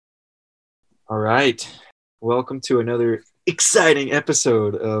All right. Welcome to another exciting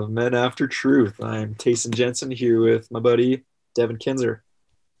episode of Men After Truth. I'm Tayson Jensen here with my buddy Devin Kinzer.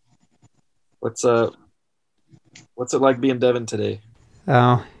 What's What's it like being Devin today?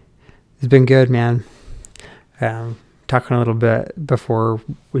 Oh, it's been good, man. Talking a little bit before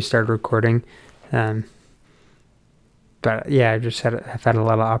we started recording, but yeah, I've had a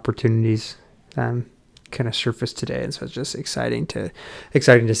lot of opportunities kind of surface today, and so it's just exciting to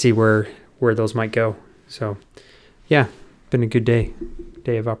see where those might go. So yeah, been a good day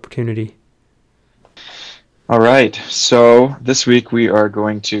of opportunity. All right. So this week we are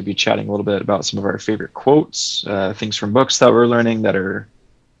going to be chatting a little bit about some of our favorite quotes, things from books that we're learning that are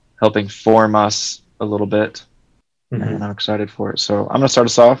helping form us a little bit. And I'm excited for it. So I'm going to start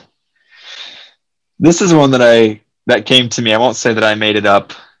us off. This is one that came to me. I won't say that I made it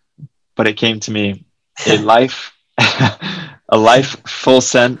up, but it came to me. A life full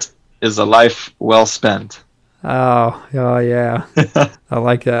sent is a life well spent. Oh yeah, I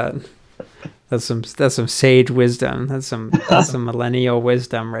like that. That's some sage wisdom. That's some millennial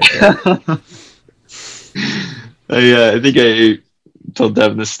wisdom right there. I think I told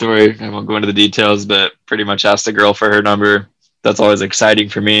Devin this story. I won't go into the details, but pretty much asked a girl for her number. That's always exciting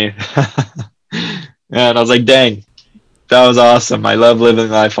for me. And I was like, dang, that was awesome. I love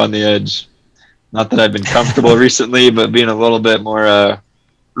living life on the edge. Not that I've been comfortable recently, but being a little bit more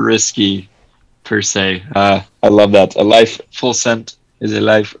risky per se. I love that. A life full sent is a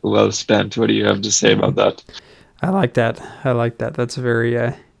life well spent. What do you have to say about that? I like that. That's a very,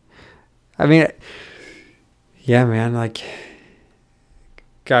 I mean, yeah, man, like,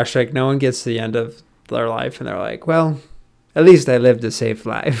 gosh, like no one gets to the end of their life and they're like, well, at least I lived a safe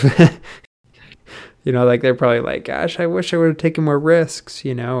life. Like they're probably like, gosh, I wish I would have taken more risks,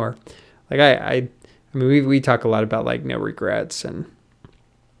 or like I mean, we talk a lot about like no regrets and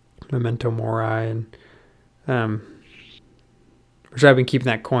memento mori and, which I've been keeping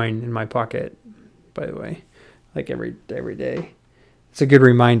that coin in my pocket, by the way, like every day. It's a good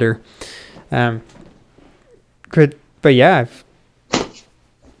reminder. But yeah,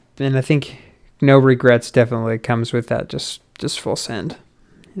 and I think no regrets definitely comes with that. Just full send,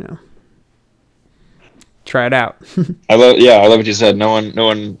 Try it out. I love what you said. No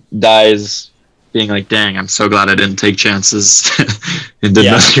one dies being like, dang, I'm so glad I didn't take chances and did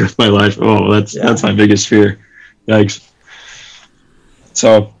nothing with my life. Oh, that's my biggest fear. Yikes.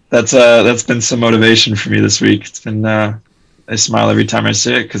 So that's been some motivation for me this week. It's been I smile every time I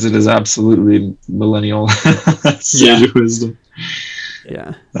say it because it is absolutely millennial sage wisdom.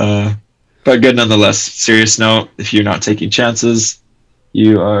 Yeah. But good nonetheless. Serious note, if you're not taking chances,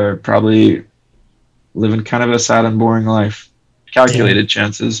 you are probably living kind of a sad and boring life. Calculated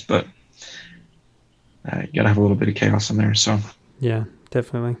chances, but you gotta have a little bit of chaos in there. So yeah,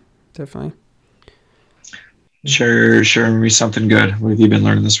 definitely. Share me something good. What have you been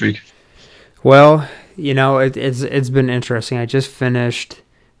learning this week? Well, it's been interesting. I just finished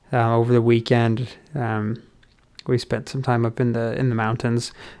over the weekend. We spent some time up in the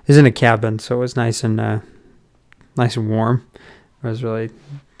mountains. It was in a cabin, so it was nice and warm. It was really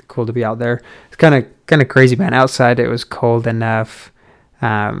cool to be out there. It's kind of crazy, man. Outside it was cold enough.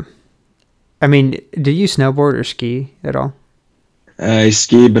 I mean, do you snowboard or ski at all? I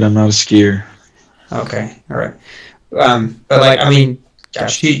ski, but I'm not a skier. Okay, all right. But like, I mean,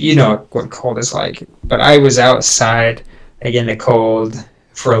 gosh, you know what cold is like. But I was outside, like in the cold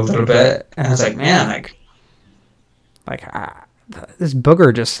for a little bit, and I was like, man, this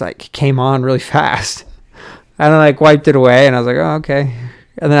booger just like came on really fast. And I like wiped it away, and I was like, oh, okay.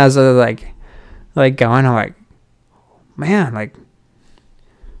 And then as I was like going, I'm like, man, like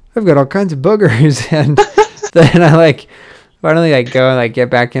I've got all kinds of boogers, and then I like finally like go and like get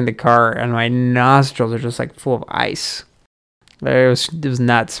back in the car, and my nostrils are just like full of ice. It was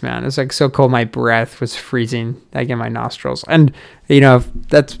nuts, man. It was like so cold, my breath was freezing like in my nostrils, and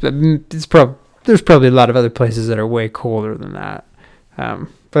there's probably a lot of other places that are way colder than that.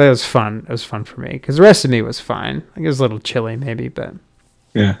 But it was fun. It was fun for me because the rest of me was fine. Like it was a little chilly maybe, but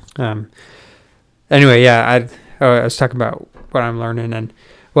yeah. Anyway, yeah, I was talking about what I'm learning, and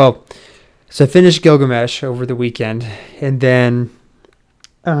well, so I finished Gilgamesh over the weekend, and then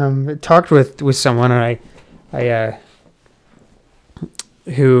talked with someone, and I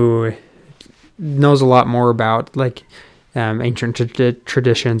who knows a lot more about like ancient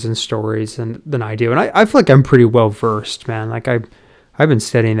traditions and stories than I do, and I feel like I'm pretty well versed, man. Like I've been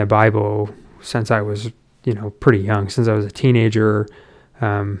studying the Bible since I was pretty young, since I was a teenager.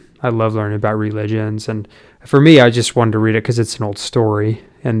 I love learning about religions, and for me, I just wanted to read it because it's an old story,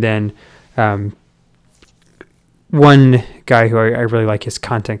 and then one guy who I really like his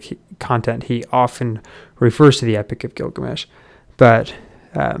content, he often refers to the Epic of Gilgamesh. But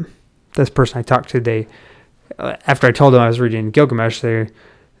this person I talked to, they after I told them I was reading Gilgamesh,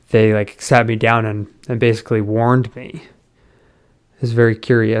 they like sat me down and basically warned me. It was very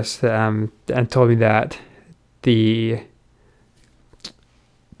curious and told me that the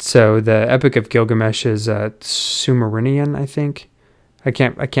Epic of Gilgamesh is Sumerian, I think. I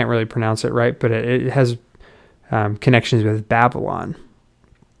can't really pronounce it right, but it has connections with Babylon,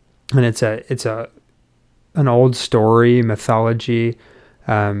 and it's an old story mythology,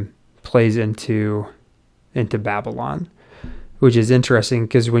 plays into Babylon, which is interesting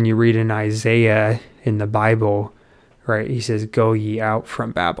because when you read in Isaiah in the Bible, right, he says, "Go ye out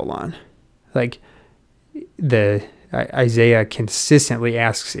from Babylon," like Isaiah consistently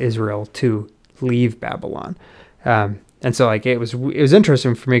asks Israel to leave Babylon, and so like it was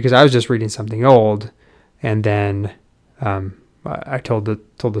interesting for me because I was just reading something old, and then I told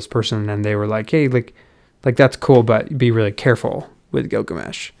this person, and they were like, "Hey, like that's cool, but be really careful with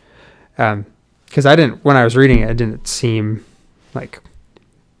Gilgamesh," because when I was reading it didn't seem like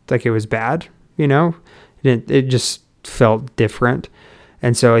it was bad, it just felt different,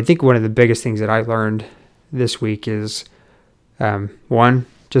 and so I think one of the biggest things that I learned this week is, one,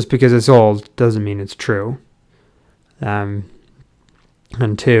 just because it's old doesn't mean it's true. And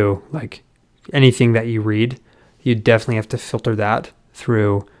two, like anything that you read, you definitely have to filter that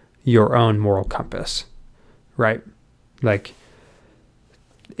through your own moral compass, right? Like,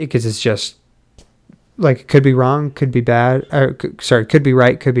 because it's just like, it could be wrong, could be bad, could be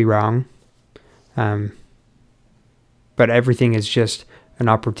right, could be wrong. But everything is just an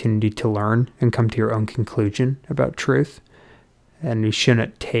opportunity to learn and come to your own conclusion about truth. And you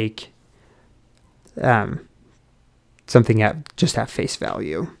shouldn't take something at face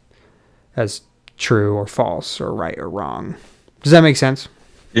value as true or false or right or wrong. Does that make sense?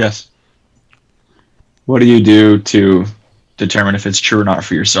 Yes. What do you do to determine if it's true or not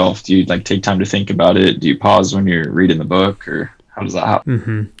for yourself? Do you like take time to think about it? Do you pause when you're reading the book, or how does that happen?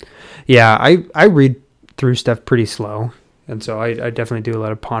 Mm-hmm. Yeah, I read through stuff pretty slow, and so I definitely do a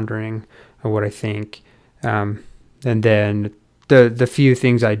lot of pondering of what I think, and then the few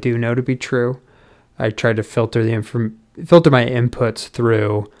things I do know to be true, I try to filter my inputs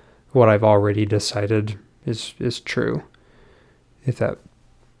through what I've already decided is true. If that,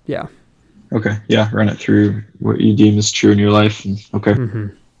 yeah. Okay, yeah, run it through what you deem is true in your life. Okay, Mm-hmm.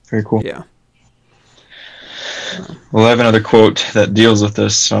 Very cool. Yeah. Well, I have another quote that deals with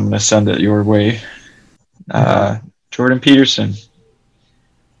this, so I'm going to send it your way. Jordan Peterson,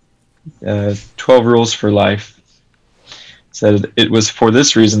 12 Rules for Life, said it was for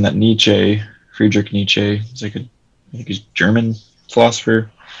this reason that Friedrich Nietzsche, I think he's a German philosopher,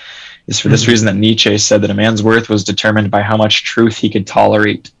 is for this reason that Nietzsche said that a man's worth was determined by how much truth he could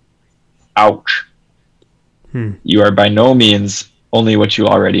tolerate. Ouch. You are by no means only what you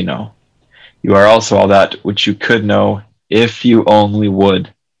already know. You are also all that which you could know if you only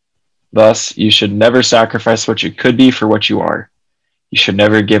would. Thus, you should never sacrifice what you could be for what you are. You should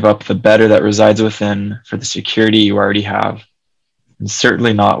never give up the better that resides within for the security you already have. And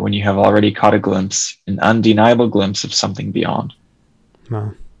certainly not when you have already caught a glimpse, an undeniable glimpse of something beyond.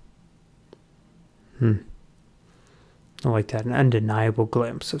 Wow. I like that, an undeniable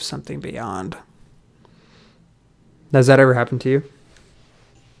glimpse of something beyond. Has that ever happened to you?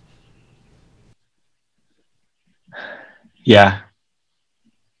 Yeah.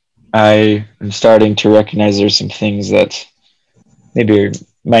 I am starting to recognize there's some things that maybe are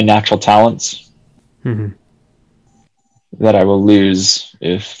my natural talents that I will lose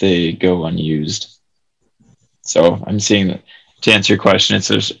if they go unused. So I'm seeing that, to answer your question,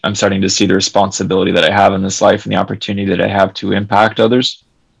 I'm starting to see the responsibility that I have in this life and the opportunity that I have to impact others.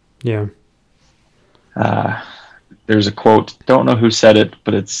 Yeah. There's a quote, don't know who said it,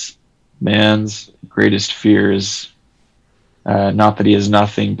 but it's man's greatest fear is not that he is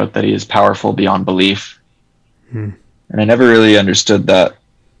nothing, but that he is powerful beyond belief. And I never really understood that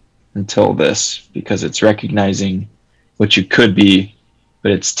until this, because it's recognizing what you could be,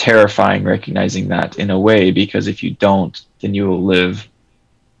 but it's terrifying recognizing that in a way, because if you don't, then you will live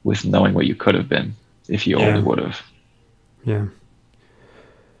with knowing what you could have been if you only would have. Yeah.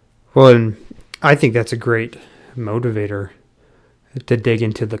 Well, and I think that's a great motivator to dig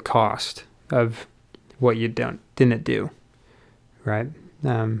into the cost of what you didn't do, right?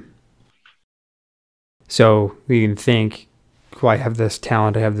 So you can think, well, I have this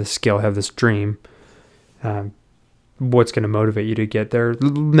talent, I have this skill, I have this dream. What's going to motivate you to get there?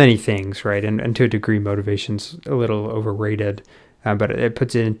 Many things, right? And to a degree, motivation's a little overrated, but it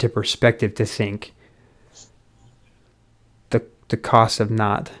puts it into perspective to think, the cost of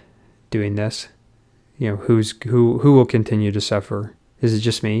not doing this? Who will continue to suffer? Is it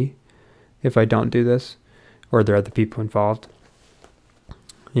just me if I don't do this, or are there other people involved?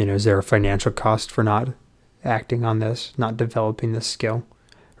 Is there a financial cost for not acting on this, not developing this skill?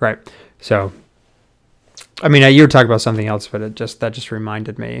 Right. So, I mean, you were talking about something else, but that just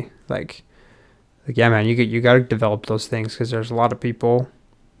reminded me, like yeah, man, you got to develop those things, because there's a lot of people,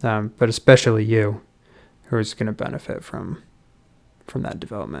 but especially you, who is going to benefit from that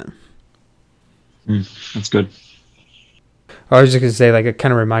development. That's good. I was just going to say, like, it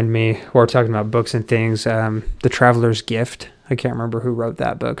kind of reminded me, while we're talking about books and things, The Traveler's Gift. I can't remember who wrote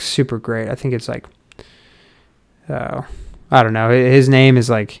that book. Super great. I think it's like, I don't know. His name is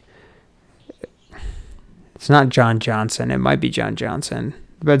like, it's not John Johnson. It might be John Johnson.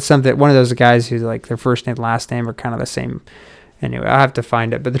 But it's one of those guys who, like, their first name, last name are kind of the same. Anyway, I'll have to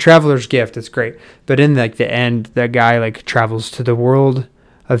find it. But The Traveler's Gift, it's great. But in, like, the end, that guy, like, travels to the world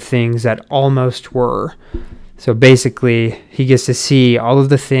of things that almost were. So basically, he gets to see all of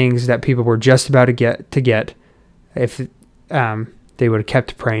the things that people were just about to get if they would have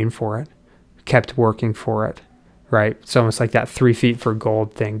kept praying for it, kept working for it, right? It's almost like that 3 feet for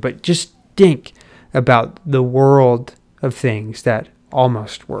gold thing. But just think about the world of things that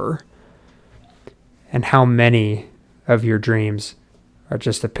almost were, and how many of your dreams are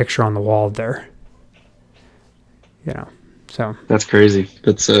just a picture on the wall there. So that's crazy.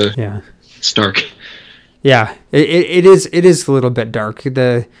 That's stark. Yeah, it is a little bit dark.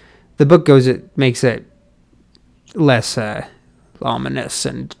 The book it makes it less ominous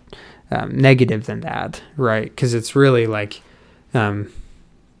and negative than that, right? Because it's really like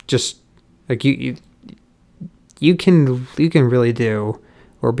just like you can really do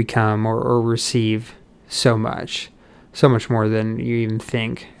or become or receive so much more than you even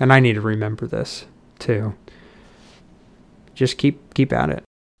think. And I need to remember this too. Just keep at it.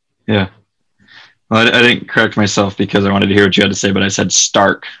 Yeah. Well, I didn't correct myself because I wanted to hear what you had to say, but I said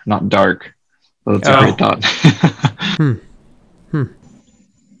stark, not dark. Well, that's a great thought.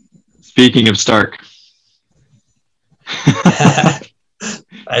 Speaking of stark.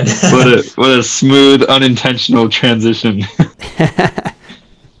 What a smooth, unintentional transition. So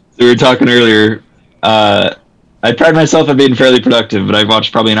we were talking earlier. I pride myself on being fairly productive, but I've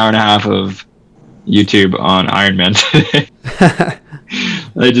watched probably an hour and a half of YouTube on Iron Man today.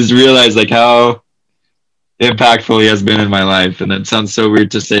 I just realized like how impactful he has been in my life, and it sounds so weird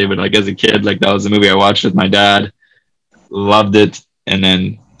to say, but like as a kid, like that was the movie I watched with my dad, loved it, and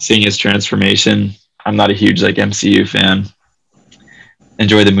then seeing his transformation. I'm not a huge like MCU fan.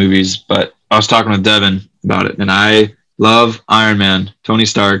 Enjoy the movies, but I was talking with Devin about it, and I love Iron Man, Tony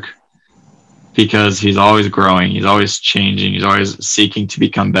Stark, because he's always growing, he's always changing, he's always seeking to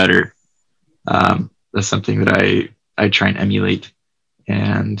become better. That's something that I try and emulate,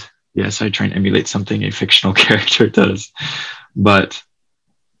 and yes, I try and emulate something a fictional character does. But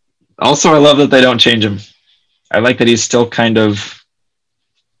also, I love that they don't change him. I like that he's still kind of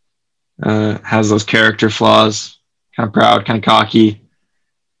has those character flaws, kind of proud, kind of cocky.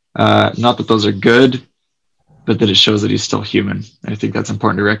 Not that those are good, but that it shows that he's still human. I think that's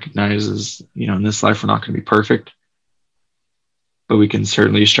important to recognize is, in this life, we're not going to be perfect, but we can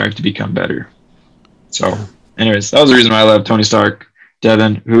certainly strive to become better. So anyways, that was the reason why I love Tony Stark.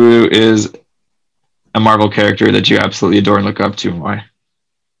 Devin, who is a Marvel character that you absolutely adore and look up to, and why?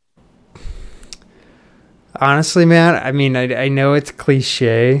 Honestly, man, I mean, I know it's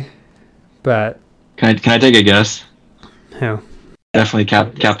cliche, but can I take a guess? Who? Definitely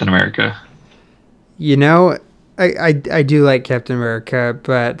Captain America. I do like Captain America,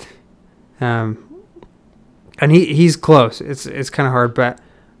 but and he's close. It's kind of hard, but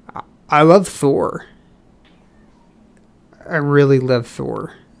I love Thor. I really love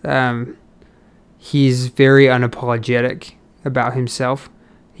Thor. He's very unapologetic about himself.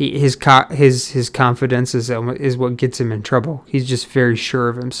 His confidence is what gets him in trouble. He's just very sure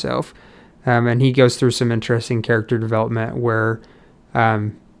of himself, and he goes through some interesting character development where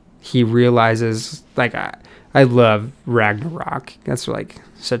he realizes, like, I love Ragnarok. That's like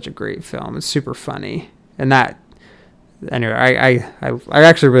such a great film. It's super funny, and that anyway. I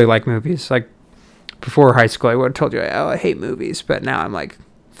actually really like movies. Like before high school, I would have told you I hate movies, but now I'm like,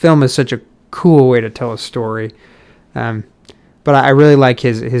 film is such a cool way to tell a story. But I really like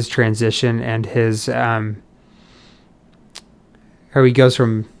his transition and his how he goes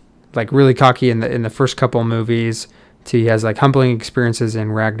from like really cocky in the first couple movies to he has like humbling experiences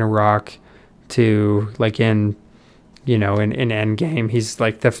in Ragnarok to like in Endgame. He's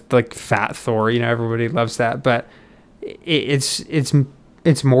like the fat Thor. Everybody loves that, but it's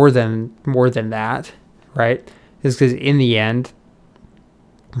more than that, right? It's because in the end,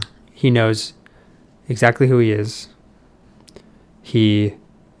 He knows exactly who he is. He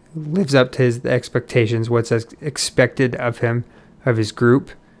lives up to his expectations, what's expected of him, of his group,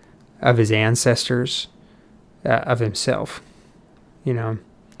 of his ancestors, of himself, you know.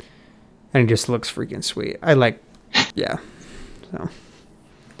 And he just looks freaking sweet. Yeah. So,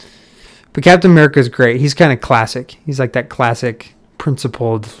 but Captain America's great. He's kind of classic. He's like that classic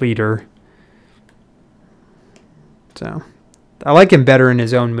principled leader. So, I like him better in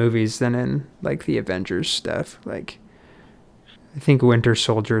his own movies than in like the Avengers stuff. Like, I think Winter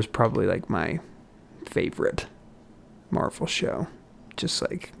Soldier is probably like my favorite Marvel show. Just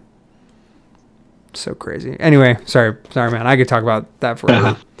like so crazy. Anyway, sorry, man. I could talk about that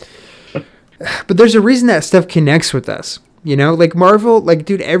forever. But there's a reason that stuff connects with us. You know, like Marvel, like,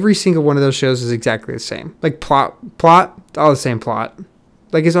 dude, every single one of those shows is exactly the same. Like plot, all the same plot.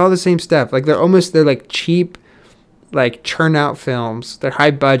 Like, it's all the same stuff. Like, they're like cheap, like churn out films. They're high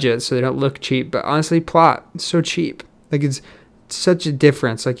budget, so they don't look cheap. But honestly, plot, it's so cheap. Like, it's such a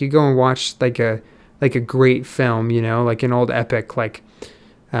difference. Like, you go and watch like a great film, you know, like an old epic, like,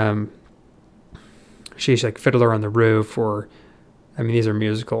 she's like Fiddler on the Roof, or, I mean, these are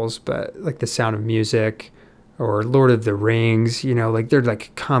musicals, but like The Sound of Music or Lord of the Rings, you know, like they're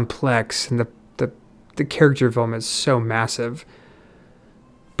like complex, and the character development is so massive.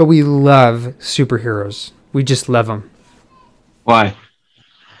 But we love superheroes. We just love them. Why?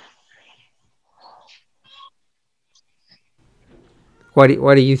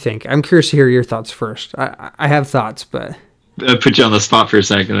 Why do you think? I'm curious to hear your thoughts first. I have thoughts, but I put you on the spot for a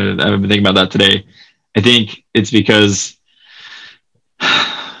second. I've been thinking about that today. I think it's because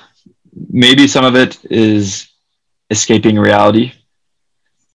maybe some of it is escaping reality,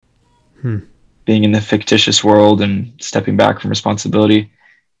 being in the fictitious world and stepping back from responsibility.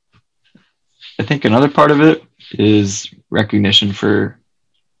 I think another part of it is recognition for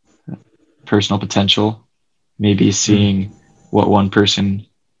personal potential, maybe seeing what one person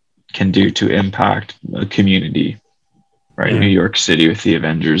can do to impact a community, right? New York City with the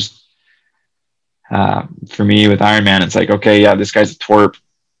Avengers. For me, with Iron Man, it's like, okay, yeah, this guy's a twerp,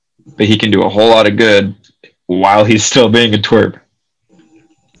 but he can do a whole lot of good while he's still being a twerp.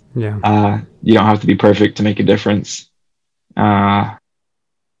 Yeah. You don't have to be perfect to make a difference. Yeah.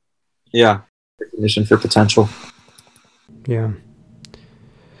 Recognition for potential. Yeah.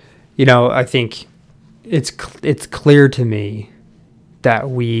 You know, I think it's clear to me that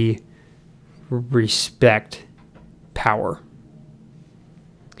we respect power.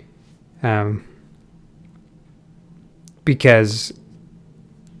 Because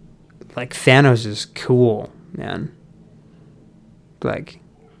like Thanos is cool, man. Like,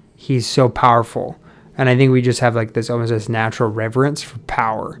 he's so powerful. And I think we just have like this almost this natural reverence for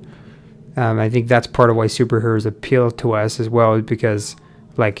power. I think that's part of why superheroes appeal to us as well, is because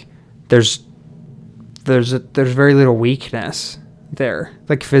like there's very little weakness there,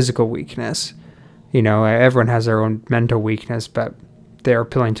 like physical weakness. You know, everyone has their own mental weakness, but they're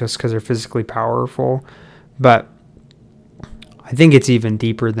appealing to us because they're physically powerful. But I think it's even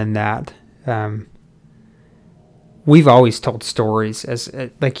deeper than that. We've always told stories, as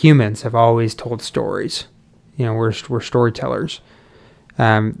like humans have always told stories. You know, we're storytellers.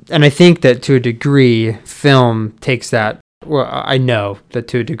 And I think that to a degree, film takes that. Well, I know that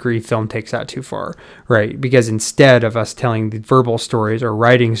to a degree, film takes that too far, right? Because instead of us telling the verbal stories or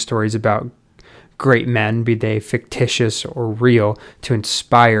writing stories about great men, be they fictitious or real, to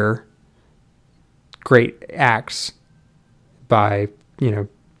inspire great acts by, you know,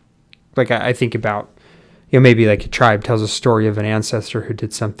 like I think about, you know, maybe like a tribe tells a story of an ancestor who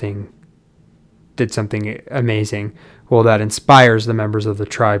did something amazing. Well, that inspires the members of the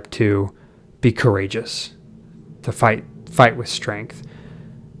tribe to be courageous, to fight with strength.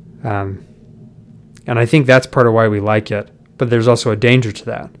 And I think that's part of why we like it. But there's also a danger to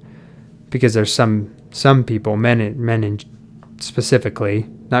that, because there's some people, men specifically,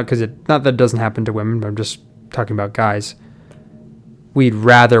 not that it doesn't happen to women, but I'm just talking about guys. We'd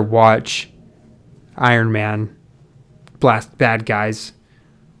rather watch Iron Man blast bad guys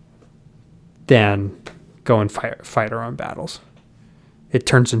than go and fight our own battles. It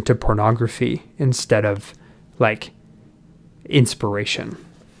turns into pornography instead of like inspiration.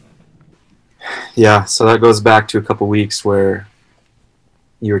 Yeah, so that goes back to a couple weeks where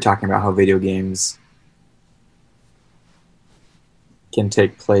you were talking about how video games can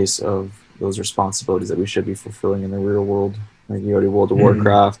take place of those responsibilities that we should be fulfilling in the real world. Like you go to World of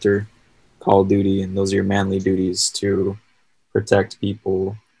Warcraft or Call of Duty, and those are your manly duties to protect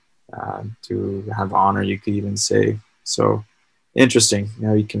people, to have honor, you could even say. So interesting. You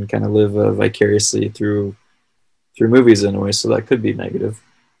know, you can kind of live vicariously through movies in a way, so that could be negative.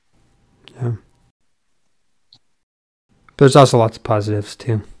 Yeah. There's also lots of positives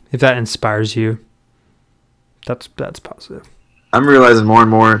too. If that inspires you, that's positive. I'm realizing more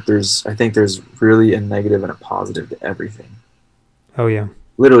and more I think there's really a negative and a positive to everything. Oh yeah.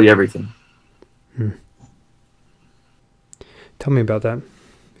 Literally everything. Tell me about that,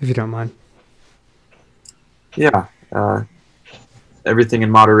 if you don't mind. Yeah. Everything in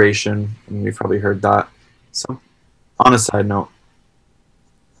moderation. I mean, we've probably heard that. So, on a side note,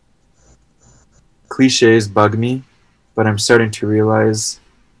 cliches bug me, but I'm starting to realize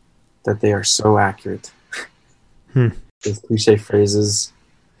that they are so accurate. Those cliche phrases.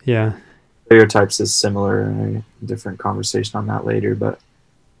 Yeah. Stereotypes is similar. A different conversation on that later, but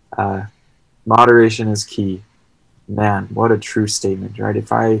moderation is key. Man, what a true statement,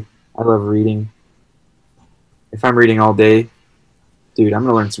 right? I love reading. If I'm reading all day, dude, I'm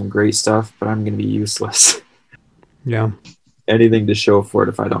gonna learn some great stuff, but I'm gonna be useless. Yeah. Anything to show for it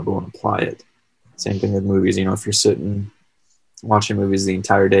if I don't go and apply it. Same thing with movies. You know, if you're sitting watching movies the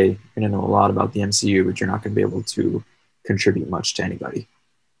entire day, you're gonna know a lot about the MCU, but you're not gonna be able to contribute much to anybody.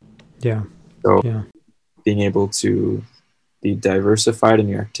 Yeah. So Yeah. being able to be diversified in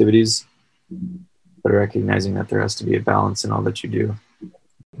your activities, but recognizing that there has to be a balance in all that you do.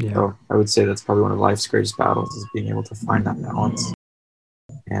 Yeah. So I would say that's probably one of life's greatest battles, is being able to find that balance.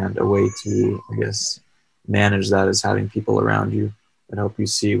 And a way to, I guess, manage that is having people around you that help you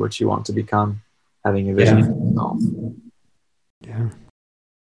see what you want to become, having a vision for yourself. Yeah.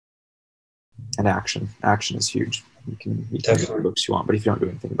 And action. Action is huge. You can read the books you want, but if you don't do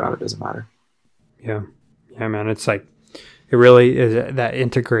anything about it, it doesn't matter. Yeah. Yeah, man. It's like, it really is that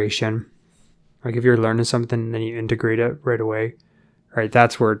integration. Like if you're learning something and then you integrate it right away, right?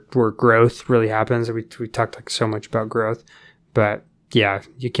 That's where growth really happens. We talked like so much about growth, but yeah,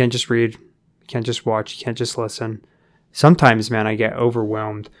 you can't just read, you can't just watch, you can't just listen. Sometimes, man, I get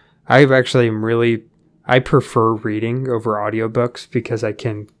overwhelmed. I prefer reading over audiobooks because I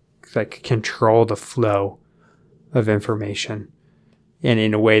can like control the flow of information and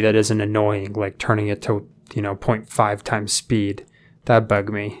in a way that isn't annoying, like turning it to, 0.5 times speed. That bug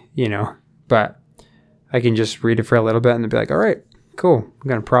me, but I can just read it for a little bit and then be like, all right, cool. I'm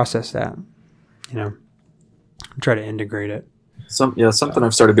going to process that, try to integrate it. Something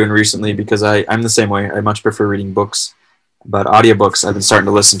I've started doing recently, because I'm the same way. I much prefer reading books, but audiobooks I've been starting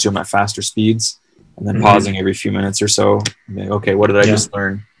to listen to them at faster speeds and then pausing every few minutes or so. I'm like, okay, what did I just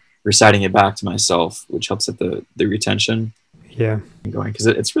learn? Reciting it back to myself, which helps with the retention. Yeah. Going, because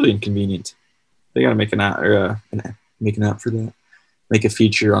it's really inconvenient. They got to make an app or make an app for that. Make a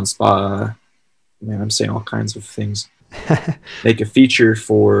feature on Spa. Man, I'm saying all kinds of things. Make a feature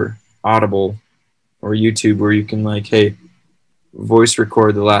for Audible or YouTube where you can like, hey, voice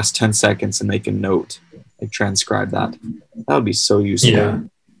record the last 10 seconds and make a note, like transcribe that. That would be so useful. Yeah.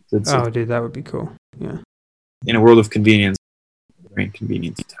 Dude, that would be cool. Yeah. In a world of convenience, very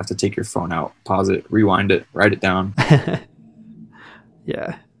inconvenient. You have to take your phone out, pause it, rewind it, write it down.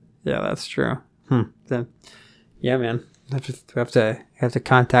 Yeah, that's true. Then, yeah, man, I have to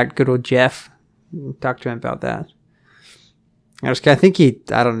contact good old Jeff and talk to him about that. I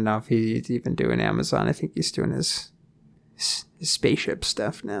don't know if he's even doing Amazon. I think he's doing his spaceship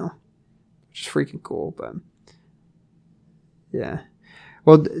stuff now, which is freaking cool. But yeah,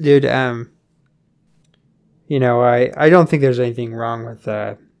 well, dude, I don't think there's anything wrong with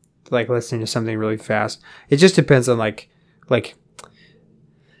like listening to something really fast. It just depends on like.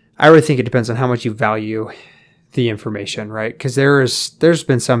 I really think it depends on how much you value the information, right? Because there's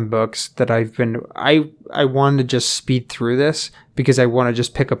been some books that I want to just speed through this because I want to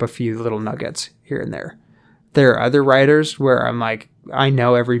just pick up a few little nuggets here and there. There are other writers where I'm like, I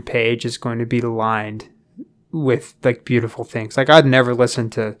know every page is going to be lined with like beautiful things. Like I'd never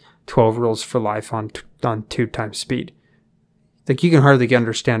listen to 12 Rules for Life on 2 times speed. Like you can hardly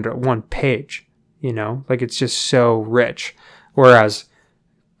understand one page, like it's just so rich. Whereas,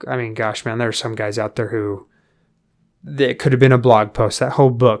 I mean, gosh, man, there are some guys out there who it could have been a blog post. That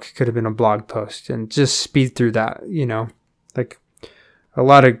whole book could have been a blog post, and just speed through that. Like a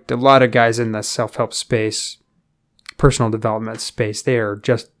lot of guys in the self-help space, personal development space, they are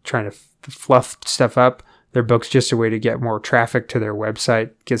just trying to fluff stuff up. Their book's just a way to get more traffic to their website,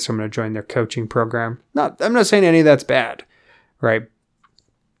 get someone to join their coaching program. I'm not saying any of that's bad, right?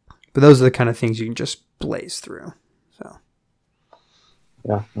 But those are the kind of things you can just blaze through. So.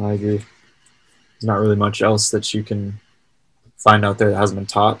 Yeah, I agree. There's not really much else that you can find out there that hasn't been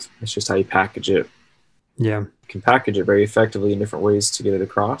taught. It's just how you package it. Yeah. You can package it very effectively in different ways to get it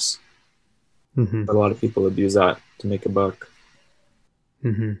across. Mm-hmm. But a lot of people abuse that to make a buck.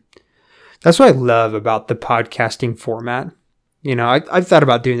 Mm-hmm. That's what I love about the podcasting format You know, I've thought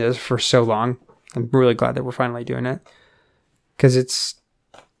about doing this for so long. I'm really glad that we're finally doing it, because it's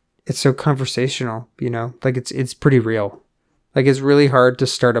so conversational. You know, like it's pretty real. Like, it's really hard to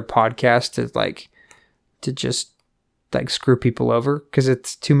start a podcast to just like screw people over, because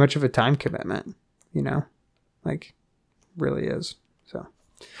it's too much of a time commitment. You know, like, really is. So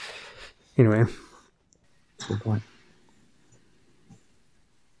anyway, Good point.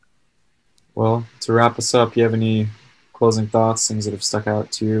 Well, to wrap us up, you have any closing thoughts, things that have stuck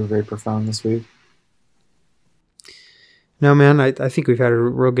out to you very profound this week? no, man, I think we've had a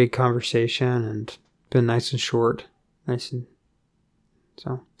real good conversation and been nice and short,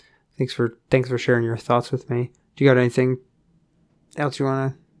 so thanks for sharing your thoughts with me. Do you got anything else you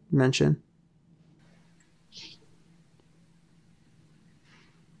want to mention?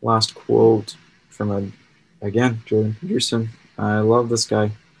 Last quote from Jordan Peterson. I love this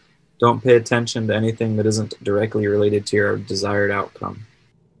guy. Don't pay attention to anything that isn't directly related to your desired outcome.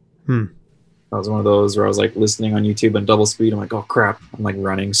 That was one of those where I was like listening on YouTube on double speed. I'm like, oh crap, I'm like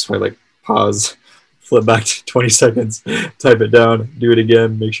running, so I like pause, flip back to 20 seconds, type it down, do it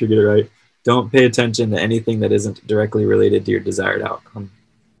again, make sure you get it right. Don't pay attention to anything that isn't directly related to your desired outcome.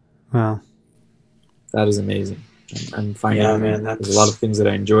 Wow, that is amazing. I'm finding there's a lot of things that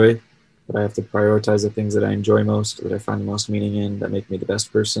I enjoy, but I have to prioritize the things that I enjoy most, that I find the most meaning in, that make me the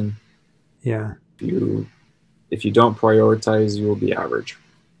best person. Yeah. If you don't prioritize, you will be average.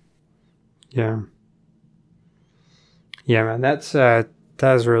 Yeah. Yeah, man, that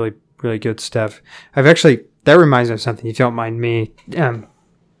is really, really good stuff. That reminds me of something, if you don't mind me.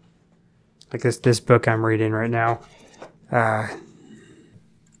 Like this book I'm reading right now.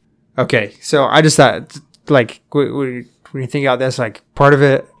 Okay, so I just thought, like, when you think about this, like, part of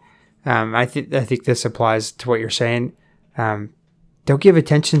it, I think this applies to what you're saying. Don't give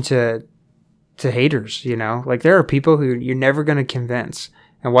attention to haters, you know? Like, there are people who you're never going to convince.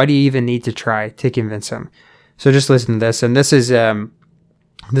 And why do you even need to try to convince them? So just listen to this. And this is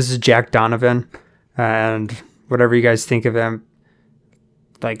Jack Donovan. And whatever you guys think of him,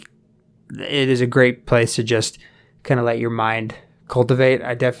 like, it is a great place to just kind of let your mind cultivate.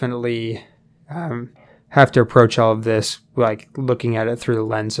 I definitely have to approach all of this like looking at it through the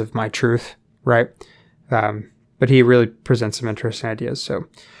lens of my truth, right? But he really presents some interesting ideas. So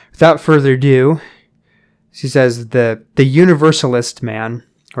without further ado, he says the universalist man,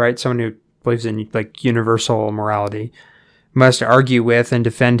 right? Someone who believes in like universal morality, must argue with and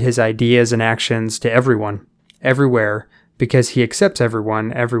defend his ideas and actions to everyone, everywhere, because he accepts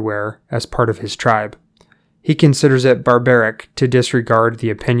everyone, everywhere, as part of his tribe. He considers it barbaric to disregard the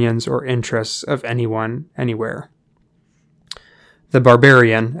opinions or interests of anyone, anywhere. The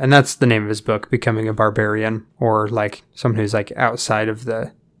barbarian, and that's the name of his book, Becoming a Barbarian, or like someone who's like outside of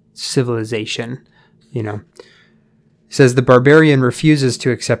the civilization, you know. He says the barbarian refuses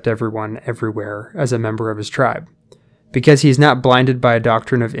to accept everyone, everywhere, as a member of his tribe. Because he is not blinded by a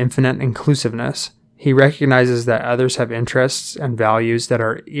doctrine of infinite inclusiveness, he recognizes that others have interests and values that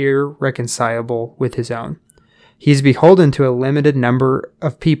are irreconcilable with his own. He is beholden to a limited number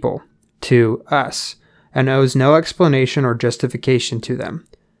of people, to us, and owes no explanation or justification to them.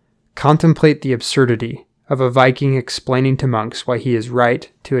 Contemplate the absurdity of a Viking explaining to monks why he is right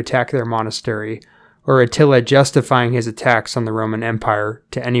to attack their monastery, or Attila justifying his attacks on the Roman Empire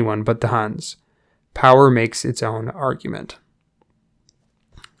to anyone but the Huns. Power makes its own argument.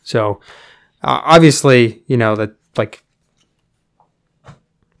 So, obviously, you know, that, like,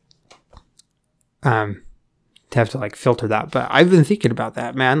 to have to, like, filter that. But I've been thinking about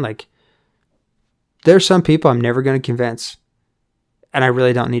that, man. Like, there's some people I'm never going to convince. And I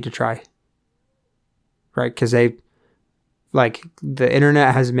really don't need to try. Right? Because the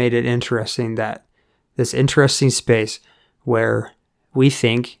internet has made it interesting, that this interesting space where we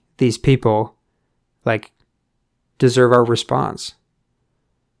think these people, like, deserve our response,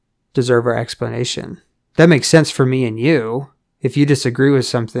 deserve our explanation. That makes sense for me and you. If you disagree with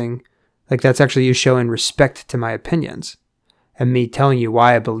something, like, that's actually you showing respect to my opinions and me telling you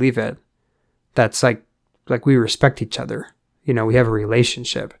why I believe it. That's like we respect each other. You know, we have a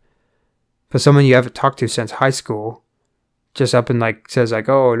relationship. But someone you haven't talked to since high school just up and like says like,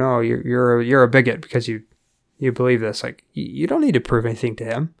 oh no, you're a bigot because you believe this. Like, you don't need to prove anything to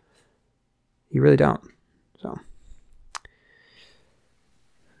him. You really don't. So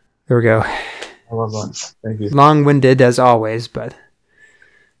there we go. I love that. Thank you. Long-winded as always, but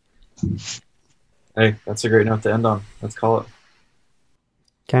hey, that's a great note to end on. Let's call it.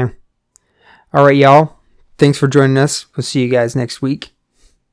 Okay. All right, y'all. Thanks for joining us. We'll see you guys next week.